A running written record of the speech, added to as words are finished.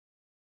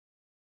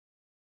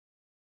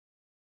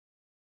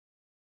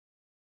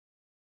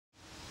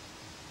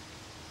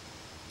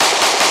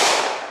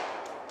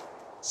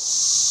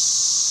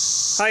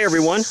Hi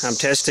everyone, I'm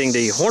testing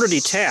the Hornady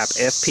TAP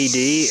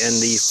FPD and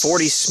the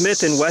 40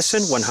 Smith &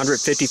 Wesson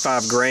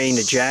 155 grain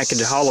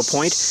jacketed hollow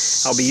point.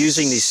 I'll be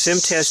using the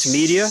SIM-TEST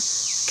Media,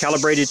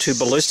 calibrated to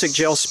ballistic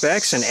gel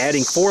specs and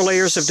adding 4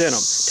 layers of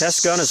denim.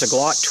 Test gun is a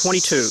Glock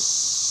 22.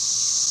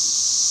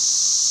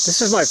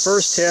 This is my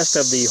first test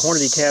of the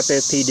Hornady TAP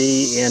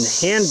FPD in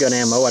handgun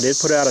ammo. I did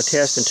put out a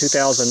test in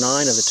 2009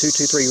 of the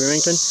 223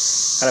 Remington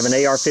out of an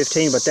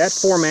AR-15, but that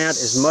format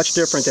is much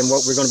different than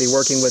what we're going to be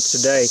working with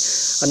today.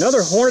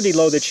 Another Hornady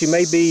load that you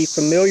may be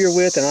familiar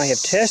with, and I have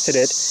tested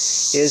it,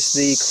 is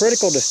the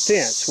critical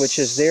defense, which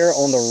is there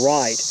on the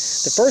right.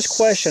 The first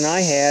question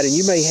I had, and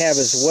you may have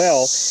as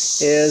well,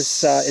 is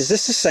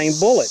this the same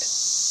bullet?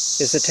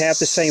 Is the TAP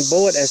the same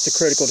bullet as the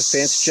critical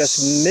defense,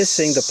 just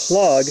missing the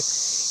plug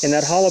in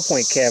that hollow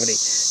point cavity?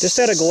 Just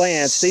at a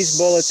glance, these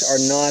bullets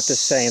are not the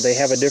same. They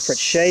have a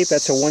different shape.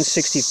 That's a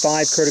 165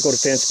 critical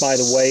defense, by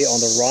the way, on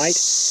the right,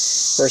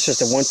 versus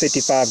the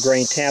 155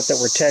 grain TAP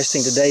that we're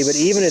testing today. But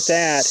even at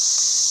that,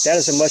 that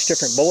is a much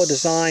different bullet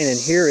design,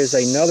 and here is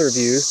another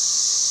view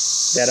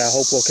that I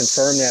hope will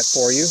confirm that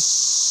for you.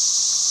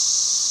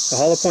 The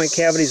hollow point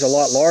cavity is a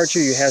lot larger.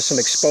 You have some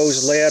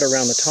exposed lead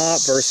around the top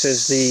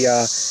versus the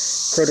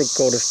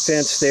critical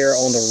defense there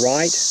on the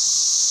right.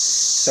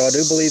 So I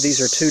do believe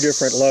these are two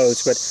different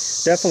loads, but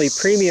definitely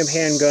premium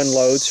handgun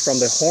loads from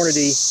the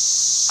Hornady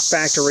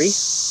factory.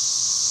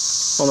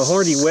 On the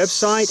Hornady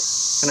website,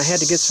 and I had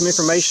to get some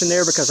information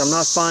there because I'm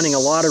not finding a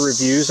lot of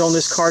reviews on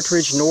this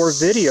cartridge nor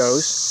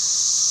videos.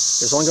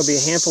 There's only going to be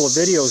a handful of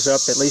videos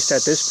up, at least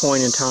at this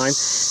point in time.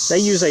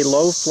 They use a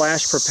low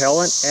flash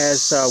propellant,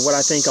 as what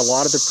I think a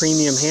lot of the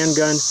premium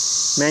handgun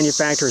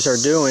manufacturers are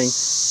doing.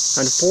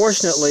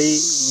 Unfortunately,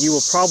 you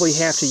will probably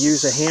have to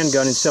use a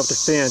handgun in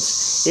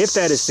self-defense, if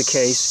that is the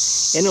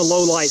case, in a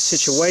low light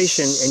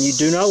situation, and you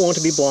do not want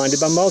to be blinded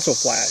by muzzle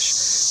flash.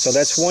 So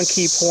that's one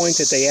key point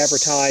that they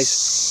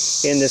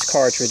advertise in this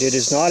cartridge. It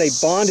is not a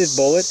bonded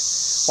bullet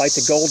like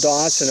the gold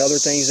dots and other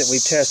things that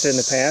we've tested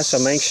in the past.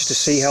 I'm anxious to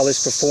see how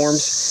this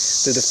performs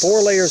through the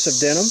 4 layers of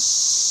denim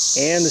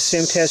and the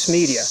SIM-TEST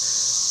Media.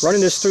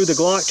 Running this through the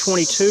Glock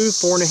 22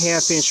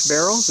 4.5-inch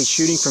barrel, be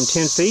shooting from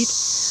 10 feet.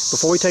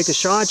 Before we take the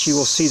shot, you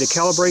will see the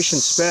calibration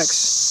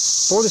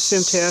specs for the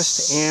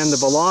SIM-TEST and the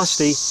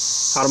velocity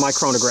out of my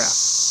chronograph.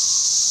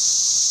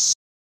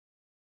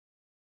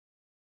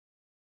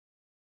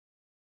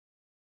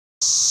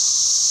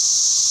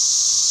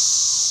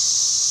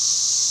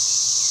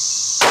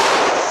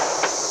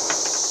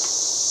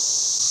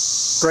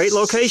 Great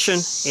location,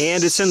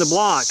 and it's in the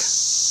block.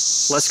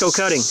 Let's go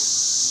cutting.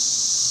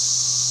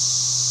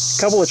 A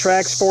couple of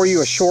tracks for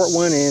you, a short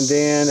one and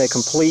then a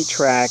complete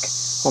track.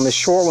 On the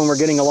short one, we're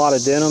getting a lot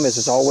of denim, as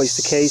is always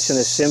the case in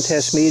the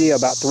SIM-TEST Media,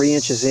 about 3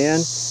 inches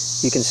in.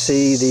 You can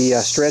see the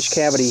stretch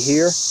cavity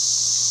here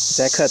as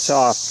that cuts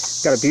off.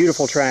 Got a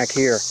beautiful track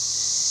here.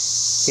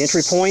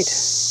 Entry point,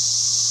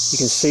 you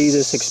can see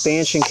this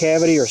expansion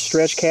cavity or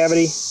stretch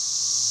cavity.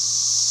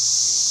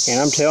 And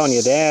I'm telling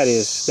you, that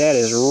is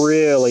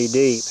really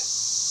deep.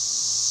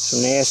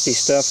 Some nasty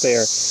stuff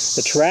there.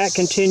 The track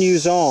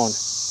continues on.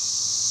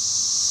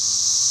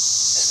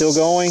 Still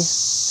going,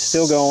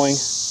 still going,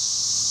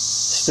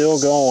 still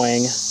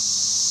going.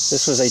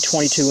 This was a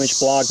 22-inch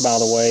block, by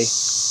the way.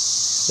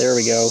 There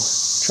we go.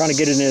 Trying to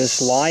get it in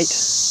this light.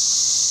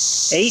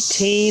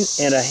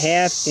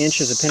 18.5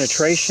 inches of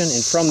penetration,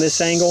 and from this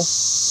angle,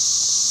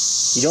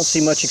 you don't see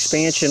much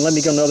expansion. Let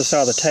me go on the other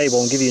side of the table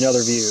and give you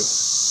another view.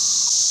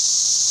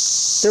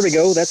 There we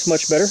go, that's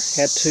much better.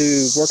 Had to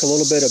work a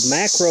little bit of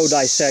macro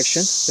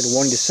dissection. Been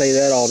wanting to say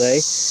that all day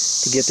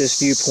to get this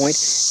viewpoint.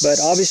 But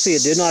obviously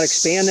it did not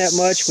expand that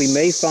much. We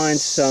may find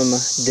some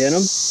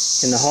denim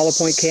in the hollow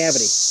point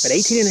cavity. But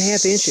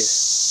 18.5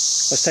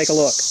 inches. Let's take a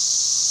look.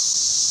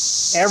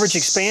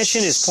 Average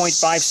expansion is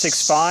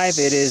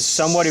 0.565. It is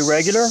somewhat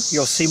irregular.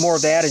 You'll see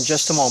more of that in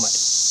just a moment.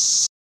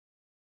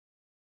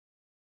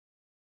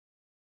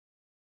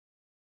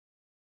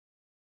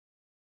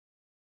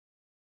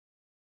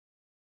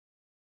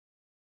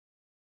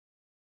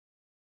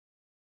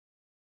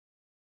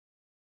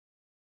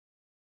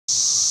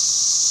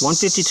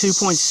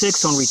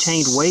 .152.6 on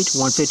retained weight,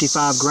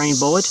 155 grain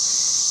bullet.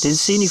 Didn't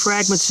see any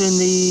fragments in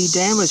the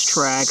damage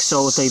track,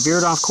 so if they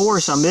veered off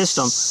course, I missed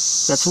them.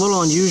 That's a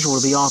little unusual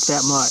to be off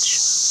that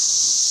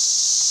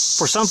much.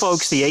 For some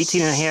folks, the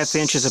 18.5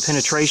 inches of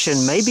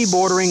penetration may be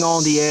bordering on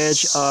the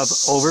edge of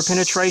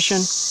over-penetration.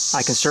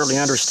 I can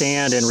certainly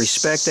understand and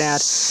respect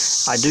that.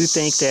 I do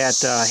think that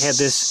had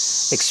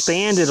this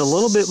expanded a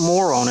little bit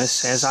more on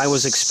us, as I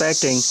was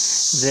expecting,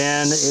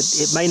 then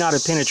it may not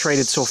have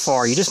penetrated so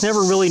far. You just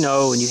never really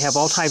know, and you have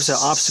all types of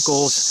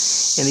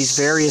obstacles in these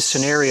various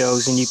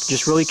scenarios, and you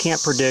just really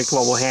can't predict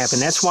what will happen.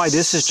 That's why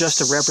this is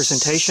just a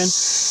representation,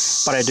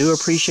 but I do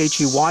appreciate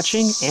you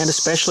watching and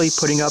especially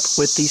putting up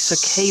with the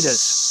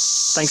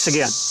cicadas. Thanks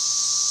again.